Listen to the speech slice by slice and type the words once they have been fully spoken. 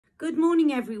Good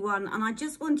morning, everyone. And I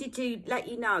just wanted to let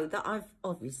you know that I've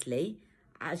obviously,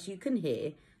 as you can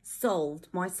hear, solved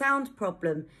my sound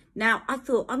problem. Now, I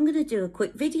thought I'm going to do a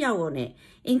quick video on it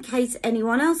in case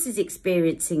anyone else is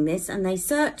experiencing this and they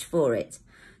search for it.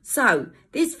 So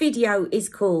this video is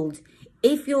called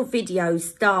If Your Videos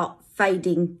Start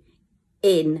Fading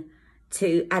In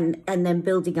to and then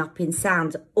building up in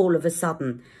sound all of a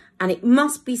sudden. And it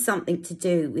must be something to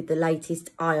do with the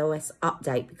latest iOS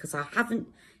update because I haven't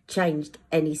changed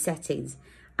any settings,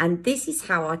 and this is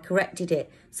how I corrected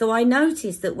it. So I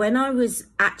noticed that when I was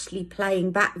actually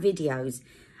playing back videos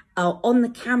on the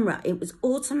camera, it was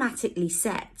automatically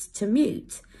set to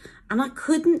mute and I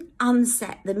couldn't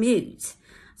unset the mute.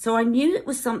 So I knew it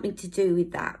was something to do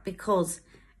with that, because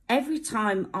every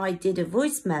time I did a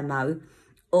voice memo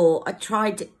or I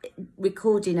tried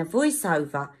recording a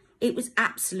voiceover, it was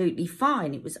absolutely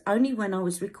fine. It was only when I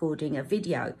was recording a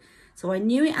video. So I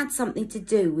knew it had something to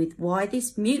do with why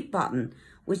this mute button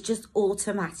was just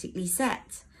automatically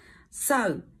set.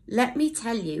 So let me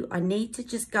tell you, I need to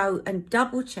just go and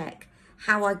double check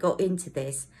how I got into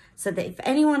this, so that if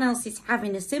anyone else is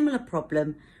having a similar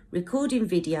problem recording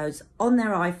videos on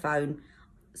their iPhone,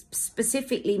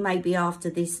 specifically maybe after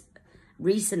this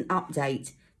recent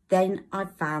update, then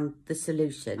I've found the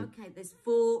solution. Okay, there's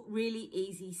 4 really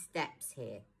easy steps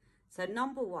here. So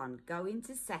number 1, go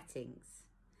into settings.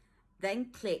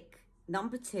 Then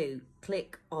number 2,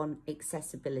 click on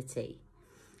accessibility,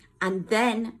 and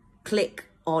then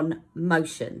click on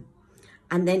motion.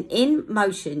 And then in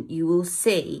motion, you will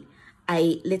see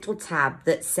a little tab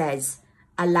that says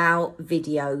allow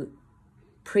video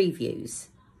previews,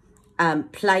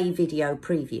 play video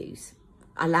previews,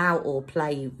 allow or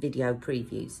play video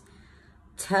previews.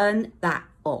 Turn that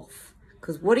off,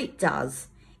 because what it does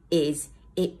is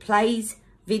it plays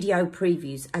video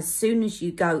previews as soon as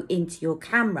you go into your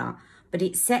camera, but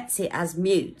it sets it as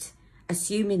mute,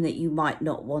 assuming that you might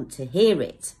not want to hear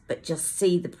it, but just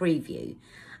see the preview.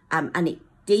 And it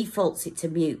defaults it to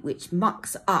mute, which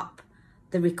mucks up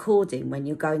the recording when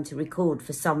you're going to record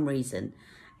for some reason.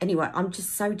 Anyway, I'm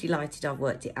just so delighted I've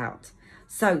worked it out.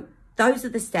 So those are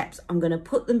the steps. I'm going to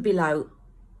put them below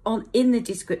in the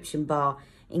description bar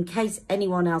in case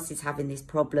anyone else is having this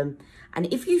problem.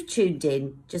 And if you've tuned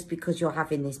in just because you're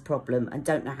having this problem and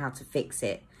don't know how to fix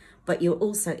it, but you're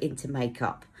also into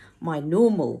makeup, my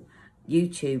normal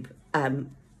YouTube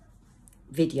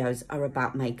videos are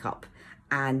about makeup.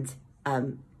 And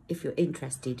if you're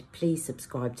interested, please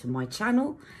subscribe to my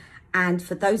channel. And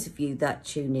for those of you that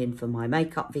tune in for my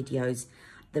makeup videos,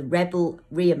 the Rebel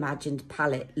Reimagined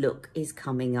palette look is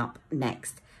coming up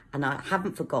next. And I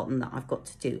haven't forgotten that I've got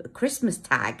to do a Christmas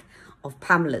tag of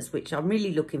Pamela's, which I'm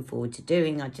really looking forward to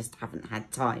doing. I just haven't had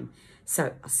time.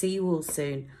 So I'll see you all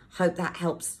soon. Hope that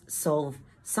helps solve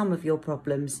some of your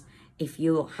problems if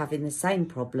you're having the same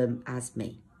problem as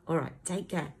me. All right, take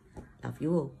care. Love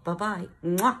you all. Bye-bye.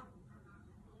 Mwah.